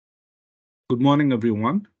Good morning,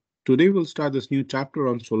 everyone. Today we'll start this new chapter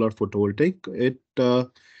on solar photovoltaic. It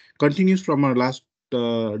continues from our last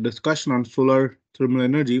discussion on solar thermal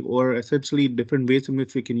energy, or essentially different ways in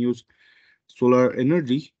which we can use solar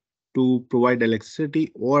energy to provide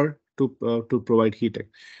electricity or to provide heating.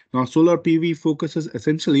 Now, solar PV focuses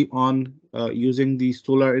essentially on using the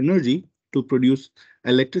solar energy to produce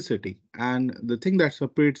electricity. And the thing that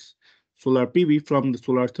separates solar PV from the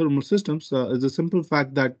solar thermal systems is the simple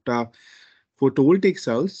fact that photovoltaic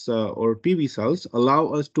cells or PV cells allow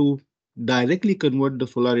us to directly convert the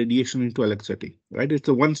solar radiation into electricity, right? It's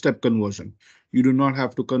a one-step conversion. You do not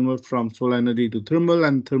have to convert from solar energy to thermal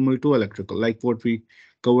and thermal to electrical, like what we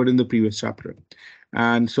covered in the previous chapter.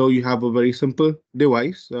 And so you have a very simple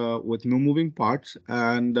device with no moving parts,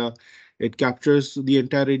 and it captures the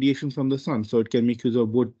entire radiation from the sun. So it can make use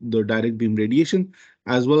of both the direct beam radiation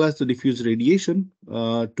as well as the diffuse radiation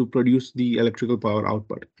to produce the electrical power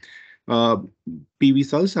output. Uh, PV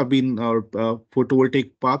cells have been, or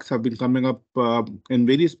photovoltaic parks have been coming up in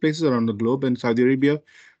various places around the globe. In Saudi Arabia,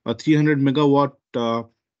 a 300 megawatt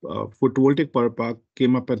photovoltaic power park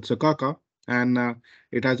came up at Sakaka, and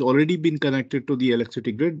it has already been connected to the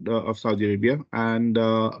electricity grid of Saudi Arabia. And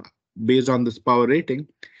based on this power rating,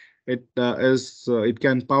 it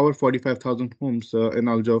can power 45,000 homes in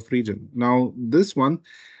Al Jawf region. Now, this one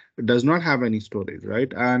does not have any storage,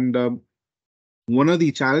 right? And one of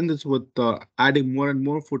the challenges with adding more and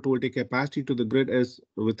more photovoltaic capacity to the grid is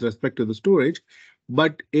with respect to the storage,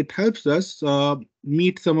 but it helps us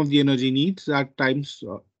meet some of the energy needs at times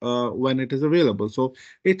when it is available. So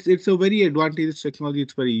it's a very advantageous technology.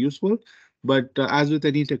 It's very useful, but as with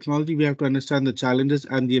any technology, we have to understand the challenges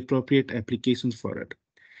and the appropriate applications for it.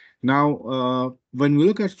 Now, when we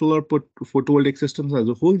look at photovoltaic systems as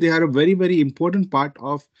a whole, they are a very important part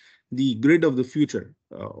of the grid of the future,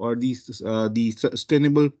 or the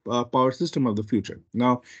sustainable power system of the future.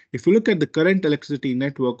 Now, if you look at the current electricity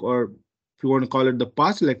network, or if you want to call it the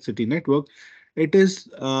past electricity network, it is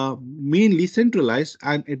mainly centralized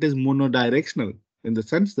and it is monodirectional in the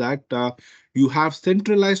sense that you have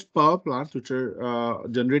centralized power plants which are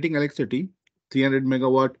generating electricity, 300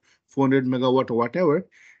 megawatt, 400 megawatt, or whatever.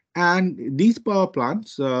 And these power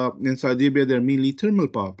plants in Saudi Arabia, they're mainly thermal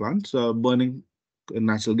power plants burning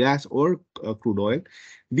natural gas or crude oil.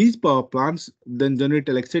 These power plants then generate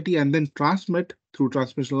electricity and then transmit through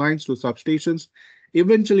transmission lines to substations,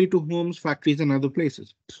 eventually to homes, factories, and other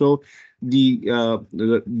places. So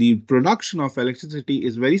the production of electricity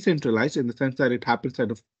is very centralized in the sense that it happens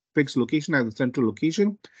at a fixed location, at a central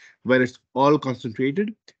location, where it's all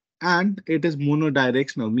concentrated, and it is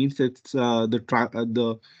monodirectional, means it's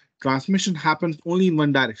the transmission happens only in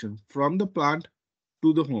one direction, from the plant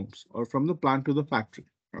to the homes or from the plant to the factory.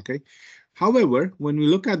 Okay. However, when we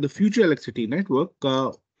look at the future electricity network,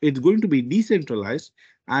 it's going to be decentralized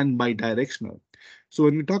and bidirectional. So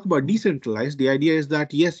when we talk about decentralized, the idea is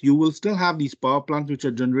that yes, you will still have these power plants which are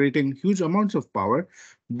generating huge amounts of power,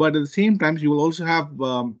 but at the same time, you will also have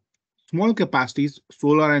small capacities,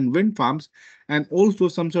 solar and wind farms, and also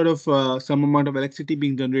some amount of electricity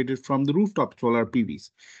being generated from the rooftop solar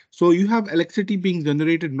PVs. So you have electricity being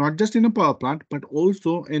generated not just in a power plant, but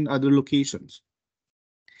also in other locations.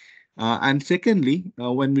 And secondly,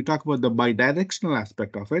 when we talk about the bidirectional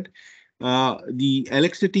aspect of it, the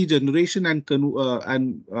electricity generation and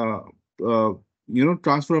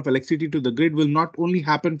transfer of electricity to the grid will not only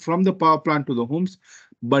happen from the power plant to the homes,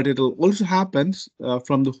 but it will also happen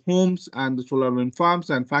from the homes and the solar wind farms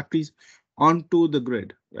and factories onto the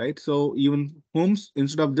grid, right? So even homes,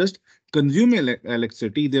 instead of just consuming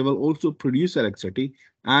electricity, they will also produce electricity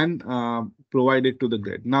and provide it to the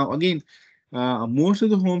grid. Now, again, most of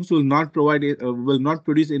the homes will not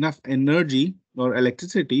produce enough energy or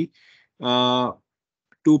electricity uh,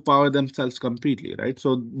 to power themselves completely, right?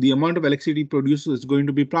 So the amount of electricity produced is going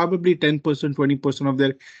to be probably 10%, 20% of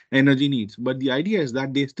their energy needs. But the idea is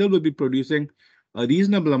that they still will be producing a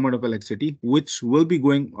reasonable amount of electricity, which will be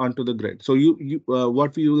going onto the grid. So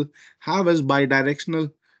what we will have is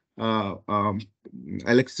bidirectional uh, um,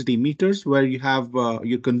 electricity meters, where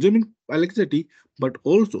you're consuming electricity, but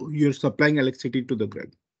also you're supplying electricity to the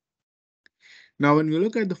grid. Now, when we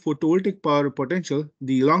look at the photovoltaic power potential,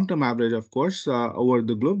 the long-term average, of course, over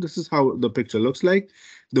the globe, this is how the picture looks like.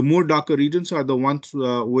 The more darker regions are the ones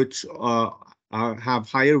which have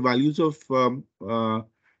higher values of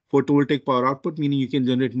photovoltaic power output, meaning you can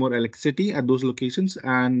generate more electricity at those locations.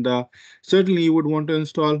 And certainly you would want to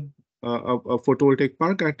install a photovoltaic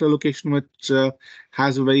park at a location which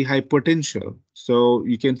has a very high potential. So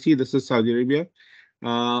you can see this is Saudi Arabia.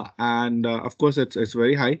 And of course, it's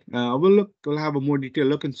very high. We'll have a more detailed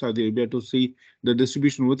look in Saudi Arabia to see the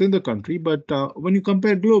distribution within the country. But when you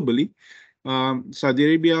compare globally, Saudi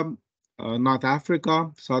Arabia, North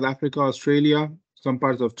Africa, South Africa, Australia, some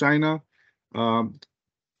parts of China, um,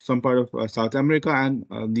 some part of South America, and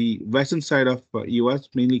the western side of US,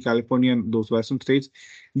 mainly California and those western states,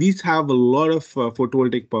 these have a lot of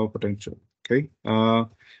photovoltaic power potential. Okay,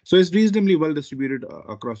 so it's reasonably well distributed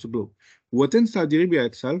across the globe. Within Saudi Arabia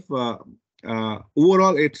itself,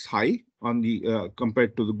 overall it's high on the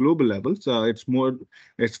compared to the global levels. It's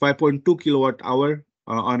 5.2 kilowatt hour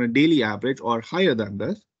on a daily average or higher than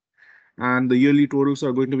this, and the yearly totals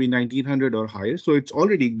are going to be 1900 or higher. So it's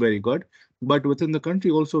already very good. But within the country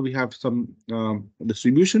also, we have some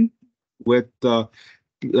distribution with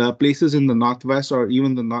places in the northwest or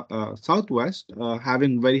even the southwest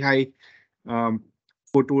having very high um,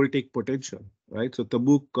 photovoltaic potential, right? So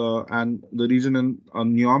Tabuk and the region in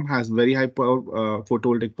Neom has very high power,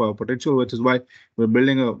 photovoltaic power potential, which is why we're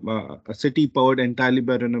building a city powered entirely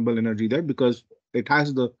by renewable energy there, because it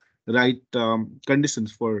has the right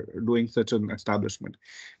conditions for doing such an establishment.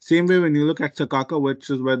 Same way, when you look at Sakaka, which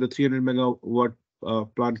is where the 300 megawatt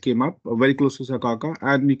plant came up, very close to Sakaka,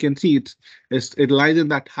 and we can see it lies in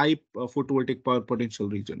that high photovoltaic power potential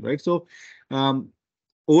region, right? So um,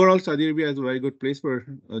 overall, Saudi Arabia is a very good place for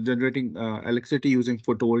generating electricity using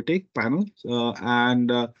photovoltaic panels, and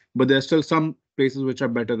but there are still some places which are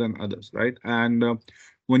better than others, right? And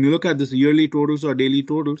when you look at this yearly totals or daily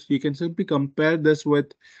totals, you can simply compare this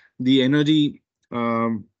with the energy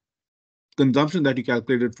consumption that you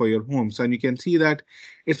calculated for your homes, and you can see that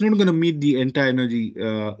it's not going to meet the entire energy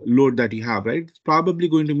load that you have, right? It's probably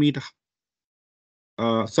going to meet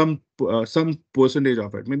some percentage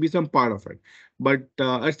of it, maybe some part of it, but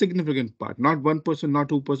a significant part, not 1%, not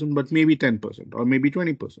 2%, but maybe 10% or maybe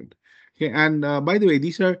 20%. Okay, and by the way,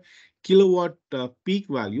 these are kilowatt peak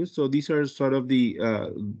values, so these are sort of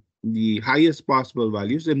the highest possible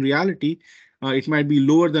values. In reality, it might be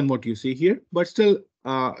lower than what you see here, but still,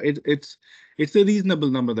 it's a reasonable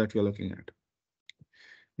number that we're looking at.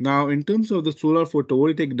 Now, in terms of the solar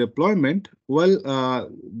photovoltaic deployment, well,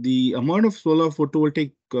 the amount of solar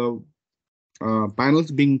photovoltaic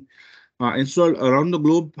panels being installed around the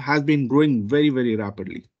globe has been growing very, very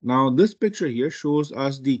rapidly. Now, this picture here shows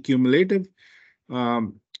us the cumulative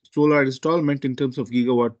um, solar installment in terms of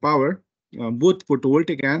gigawatt power, both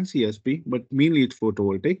photovoltaic and CSP, but mainly it's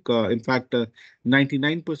photovoltaic. In fact,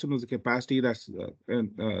 99% of the capacity that's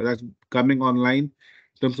coming online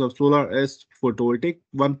in terms of solar is photovoltaic.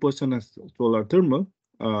 1% is solar thermal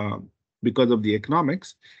because of the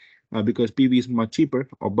economics, because PV is much cheaper,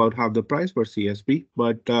 about half the price for CSP.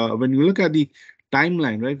 But when you look at the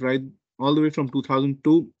timeline, right, all the way from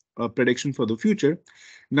 2002, prediction for the future.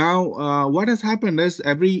 Now, what has happened is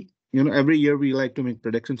every year we like to make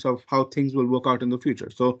predictions of how things will work out in the future.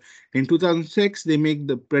 So in 2006, they make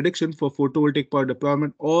the prediction for photovoltaic power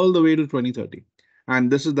deployment all the way to 2030. And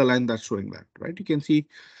this is the line that's showing that, right? You can see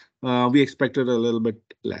we expected a little bit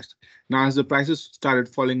less. Now, as the prices started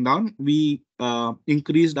falling down, we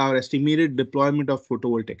increased our estimated deployment of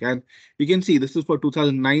photovoltaic. And you can see this is for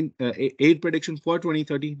 2009, 8 prediction for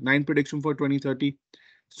 2030, 9 prediction for 2030,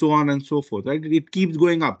 so on and so forth, right? It keeps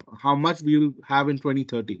going up. How much we will have in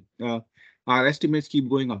 2030? Our estimates keep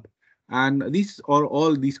going up. And these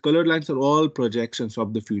colored lines are all projections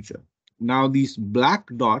of the future. Now, these black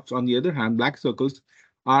dots, on the other hand, black circles,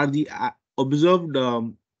 are the observed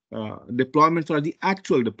deployments or the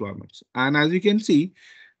actual deployments. And as you can see,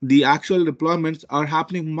 the actual deployments are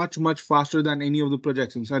happening much, much faster than any of the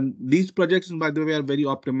projections. And these projections, by the way, are very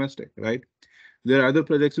optimistic, right? There are other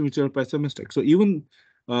projections which are pessimistic. So even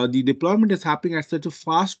the deployment is happening at such a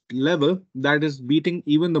fast level that is beating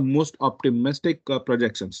even the most optimistic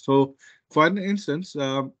projections. So for instance,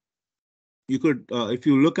 you could, if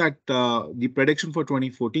you look at the prediction for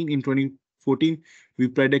 2014, in 2014, we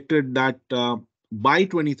predicted that by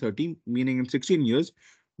 2030, meaning in 16 years,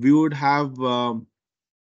 we would have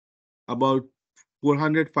about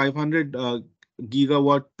 400, 500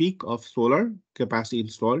 gigawatt peak of solar capacity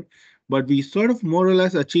installed. But we sort of more or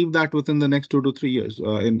less achieved that within the next 2 to 3 years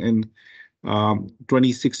in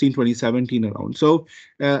 2016, 2017 around. So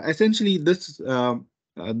essentially, the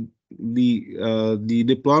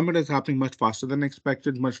deployment is happening much faster than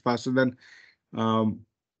expected, much faster than um,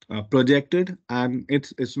 projected, and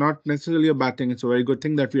it's not necessarily a bad thing. It's a very good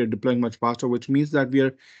thing that we are deploying much faster, which means that we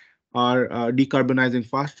are decarbonizing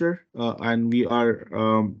faster, and we are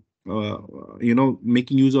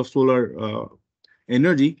making use of solar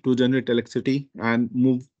energy to generate electricity and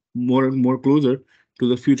move more and more closer to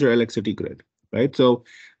the future electricity grid. right? So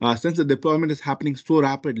since the deployment is happening so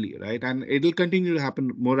rapidly, right, and it will continue to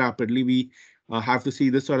happen more rapidly, we have to see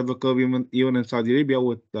this sort of a curve even in Saudi Arabia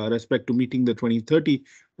with respect to meeting the 2030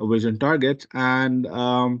 vision targets. And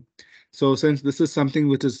so since this is something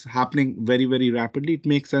which is happening very, very rapidly, it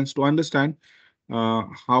makes sense to understand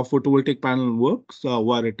how photovoltaic panel works,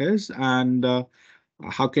 what it is, and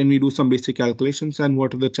how can we do some basic calculations, and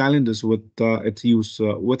what are the challenges with its use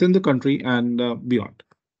within the country and beyond.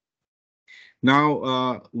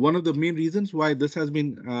 Now, one of the main reasons why this has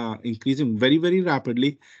been increasing very, very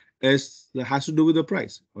rapidly has to do with the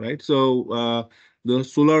price, right? So the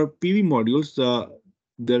solar PV modules,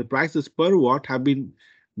 their prices per watt have been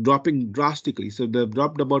dropping drastically. So they've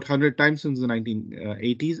dropped about 100 times since the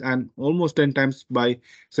 1980s and almost 10 times by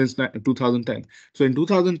since 2010. So in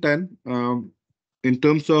 2010, in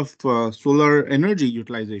terms of solar energy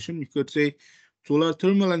utilization, you could say solar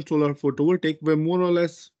thermal and solar photovoltaic were more or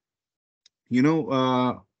less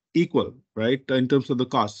equal, right, in terms of the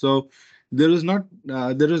cost. So there is not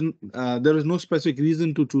there is no specific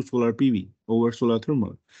reason to choose solar PV over solar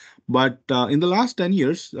thermal. But in the last 10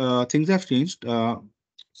 years, things have changed.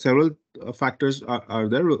 Several factors are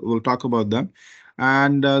there. We'll talk about them.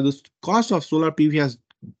 And the cost of solar PV has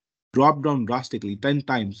dropped down drastically, 10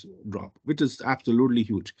 times drop, which is absolutely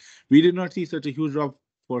huge. We did not see such a huge drop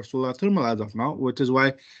for solar thermal as of now, which is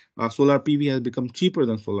why solar PV has become cheaper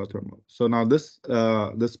than solar thermal. So now this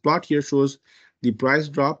plot here shows the price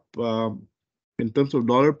drop in terms of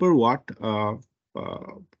dollar per watt uh,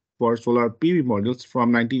 for solar PV modules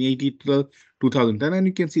from 1980 to 2010, and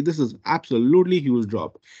you can see this is absolutely huge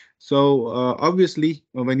drop. So obviously,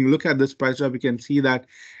 when you look at this price drop, you can see that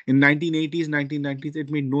in 1980s, 1990s,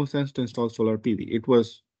 it made no sense to install solar PV. It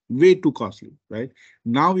was way too costly, right?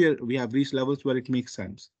 Now we have reached levels where it makes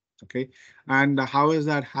sense. Okay, and how has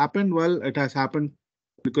that happened? Well, it has happened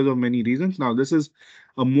because of many reasons. Now this is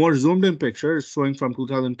a more zoomed in picture. It's showing from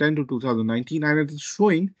 2010 to 2019, and it is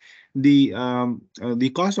showing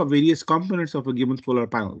the cost of various components of a given solar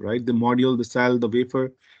panel, right? The module, the cell, the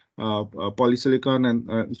wafer, polysilicon,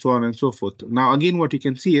 and so on and so forth. Now, again, what you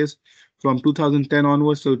can see is from 2010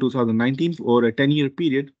 onwards till 2019, over a 10-year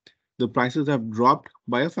period, the prices have dropped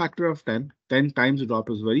by a factor of 10. 10 times the drop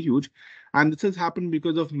is very huge. And this has happened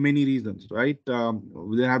because of many reasons, right?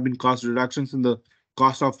 There have been cost reductions in the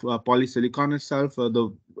cost of polysilicon itself.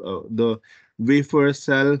 The wafer,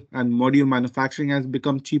 cell, and module manufacturing has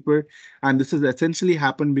become cheaper. And this has essentially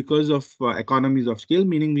happened because of economies of scale,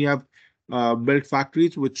 meaning we have built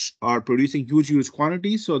factories which are producing huge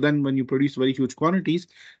quantities. So then when you produce very huge quantities,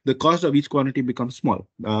 the cost of each quantity becomes small.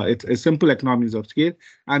 It's a simple economies of scale.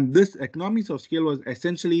 And this economies of scale was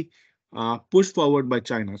essentially pushed forward by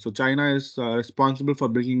China. So China is responsible for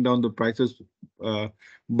bringing down the prices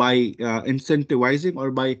by incentivizing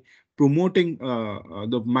or by promoting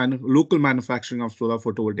the local manufacturing of solar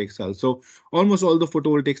photovoltaic cells. So almost all the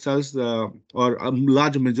photovoltaic cells or a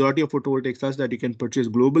large majority of photovoltaic cells that you can purchase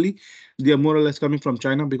globally, they are more or less coming from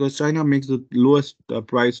China because China makes the lowest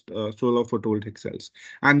priced solar photovoltaic cells.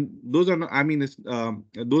 And those are not, I mean,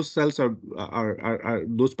 those cells are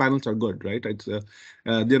those panels are good, right?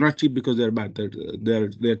 They're not cheap because they're bad.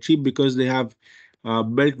 They're cheap because they have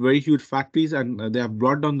built very huge factories and they have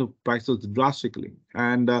brought down the prices drastically.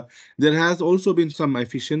 And there has also been some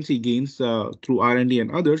efficiency gains through R&D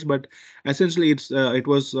and others, but essentially it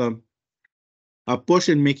was a push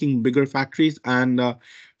in making bigger factories and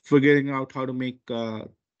figuring out how to make how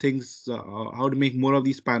to make more of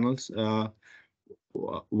these panels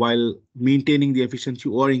while maintaining the efficiency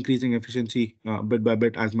or increasing efficiency bit by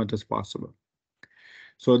bit as much as possible.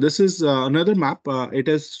 So this is another map. It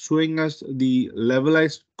is showing us the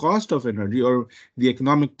levelized cost of energy or the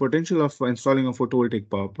economic potential of installing a photovoltaic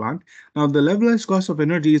power plant. Now, the levelized cost of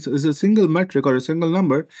energy is a single metric or a single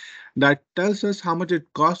number that tells us how much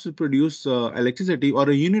it costs to produce electricity or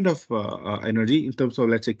a unit of energy in terms of,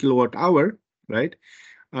 let's say, kilowatt hour, right?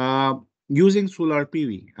 Using solar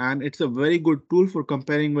PV. And it's a very good tool for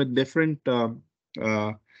comparing with different uh,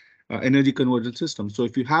 energy conversion system. So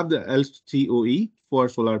if you have the LCOE for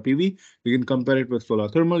solar PV, you can compare it with solar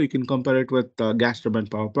thermal, you can compare it with gas turbine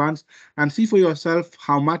power plants and see for yourself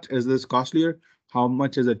how much is this costlier, how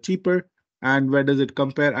much is it cheaper, and where does it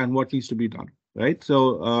compare and what needs to be done, right?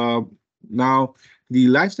 So now the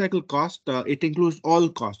life cycle cost, it includes all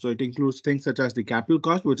costs. So it includes things such as the capital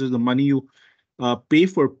cost, which is the money you pay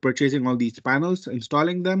for purchasing all these panels,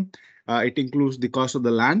 installing them. It includes the cost of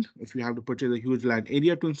the land, if you have to purchase a huge land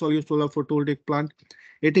area to install your solar photovoltaic plant.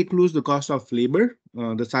 It includes the cost of labor,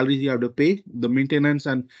 the salaries you have to pay, the maintenance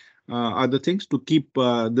and other things to keep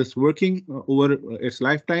this working over its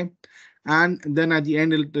lifetime. And then at the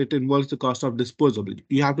end, it involves the cost of disposal.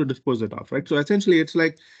 You have to dispose it off, right? So essentially, it's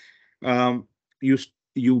like um, you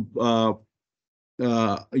you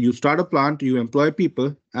you start a plant, you employ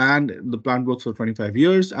people, and the plant works for 25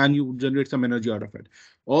 years, and you generate some energy out of it.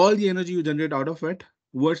 All the energy you generate out of it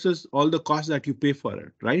versus all the costs that you pay for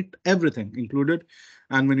it, right? Everything included.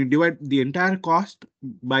 And when you divide the entire cost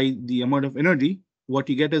by the amount of energy, what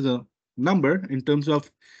you get is a number in terms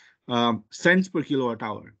of cents per kilowatt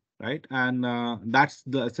hour, right? And that's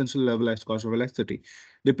the essential levelized cost of electricity.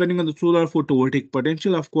 Depending on the solar photovoltaic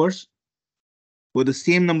potential, of course, with the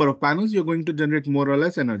same number of panels, you're going to generate more or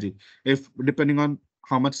less energy, if depending on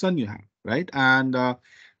how much sun you have, right? And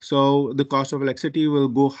so the cost of electricity will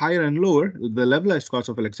go higher and lower. The levelized cost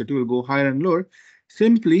of electricity will go higher and lower,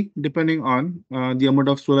 simply depending on the amount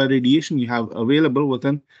of solar radiation you have available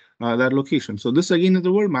within that location. So this again is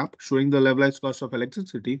the world map showing the levelized cost of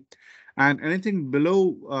electricity, and anything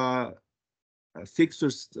below 6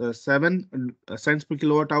 to 7 cents per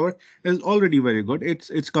kilowatt hour is already very good.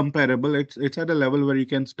 It's comparable. It's at a level where you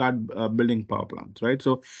can start building power plants, right?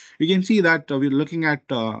 So you can see that we're looking at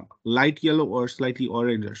light yellow or slightly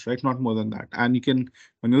orangish, right? Not more than that. And you can,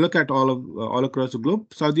 when you look at all across the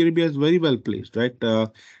globe, Saudi Arabia is very well placed, right?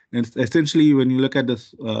 And essentially, when you look at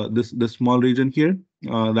this small region here,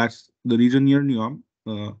 that's the region near Neom,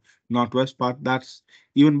 northwest part. That's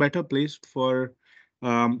even better placed for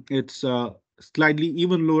its slightly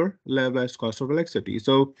even lower levelized cost of electricity.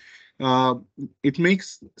 So uh, it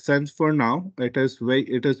makes sense for now. It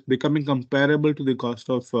is becoming comparable to the cost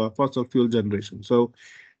of fossil fuel generation. So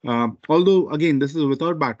although again this is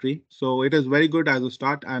without battery, so it is very good as a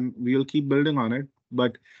start, and we will keep building on it.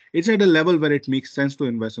 But it's at a level where it makes sense to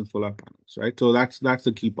invest in solar panels, right? So that's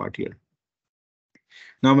the key part here.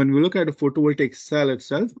 Now, when we look at a photovoltaic cell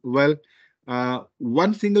itself, well,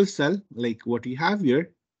 one single cell, like what we have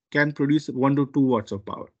here, can produce 1 to 2 watts of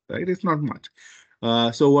power, right? It's not much.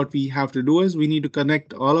 So what we have to do is we need to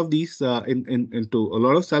connect all of these into a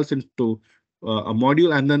lot of cells into a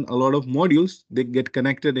module, and then a lot of modules they get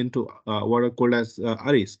connected into what are called as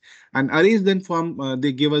arrays. And arrays then form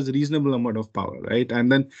they give us reasonable amount of power, right?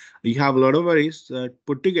 And then you have a lot of arrays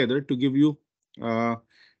put together to give you uh,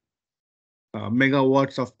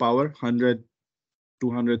 megawatts of power, 100,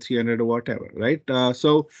 200, 300, or whatever, right?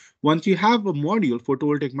 So once you have a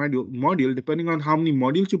photovoltaic module, depending on how many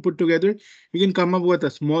modules you put together, you can come up with a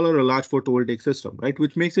small or a large photovoltaic system, right?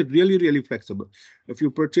 Which makes it really, really flexible. If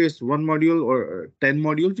you purchase one module or 10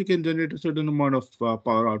 modules, you can generate a certain amount of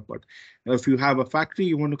power output. If you have a factory,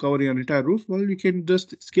 you want to cover your entire roof, well, you can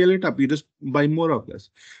just scale it up. You just buy more of this.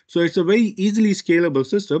 So it's a very easily scalable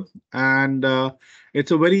system, and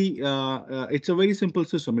it's a very simple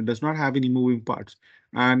system. It does not have any moving parts,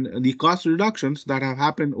 and the cost reductions that have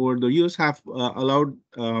happened over the years have allowed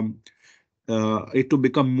it to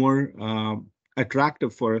become more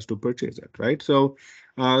attractive for us to purchase it, right? So,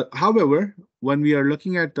 however, when we are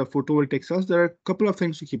looking at the photovoltaic cells, there are a couple of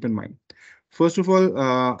things to keep in mind. First of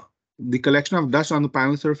all, the collection of dust on the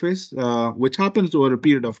panel surface, which happens over a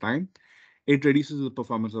period of time, it reduces the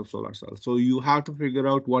performance of solar cells. So you have to figure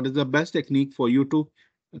out what is the best technique for you to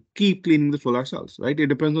keep cleaning the solar cells, right? It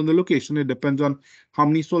depends on the location. It depends on how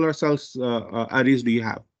many solar cells arrays do you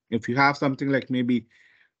have. If you have something like maybe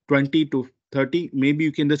 20 to 30, maybe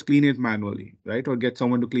you can just clean it manually, right? Or get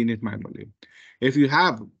someone to clean it manually. If you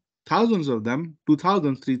have thousands of them,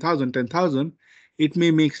 2,000, 3,000, 10,000, it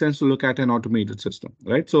may make sense to look at an automated system,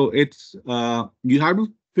 right? So it's you have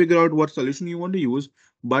to figure out what solution you want to use,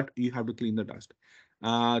 but you have to clean the dust.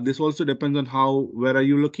 This also depends on where are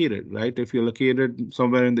you located, right? If you're located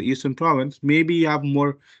somewhere in the eastern province, maybe you have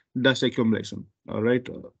more dust accumulation, all right?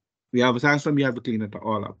 We have a sandstorm, you have to clean it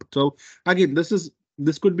all up. So again,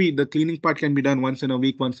 this could be the cleaning part can be done once in a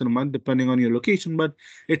week, once in a month, depending on your location, but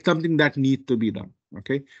it's something that needs to be done.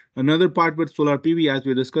 Okay. Another part with solar PV, as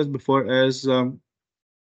we discussed before, is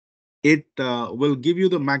it will give you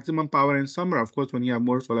the maximum power in summer. Of course, when you have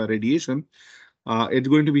more solar radiation, it's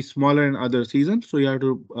going to be smaller in other seasons. So you have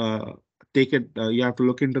to take it, you have to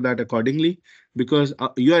look into that accordingly, because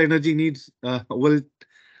your energy needs will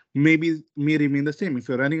may remain the same. If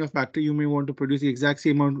you're running a factory, you may want to produce the exact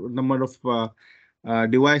same number of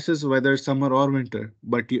devices, whether summer or winter.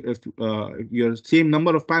 But if your same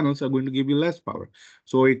number of panels are going to give you less power,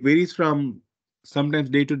 so it varies from sometimes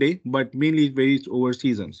day to day, but mainly it varies over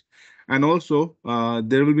seasons. And also,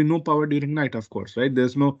 there will be no power during night, of course, right?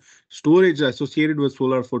 There's no storage associated with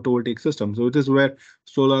solar photovoltaic systems. So it is where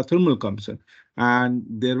solar thermal comes in, and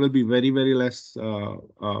there will be very, very less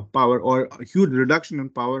power, or a huge reduction in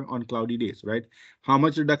power on cloudy days, right? How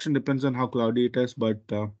much reduction depends on how cloudy it is, but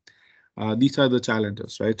These are the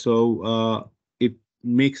challenges, right? So it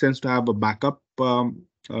makes sense to have a backup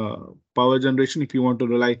power generation if you want to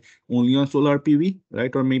rely only on solar PV,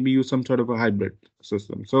 right? Or maybe use some sort of a hybrid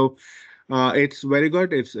system. So it's very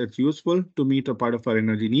good. It's useful to meet a part of our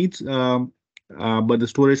energy needs. But the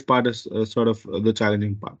storage part is sort of the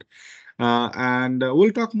challenging part. And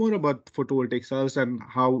we'll talk more about photovoltaic cells and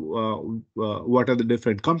how what are the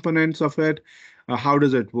different components of it, how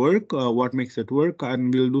does it work, what makes it work,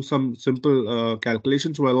 and we'll do some simple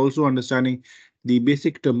calculations while also understanding the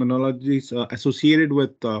basic terminologies associated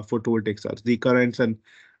with photovoltaic cells, the currents and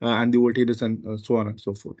the voltages and so on and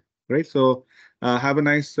so forth. Right. So have a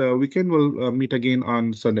nice weekend. We'll meet again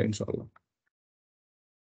on Sunday, inshallah.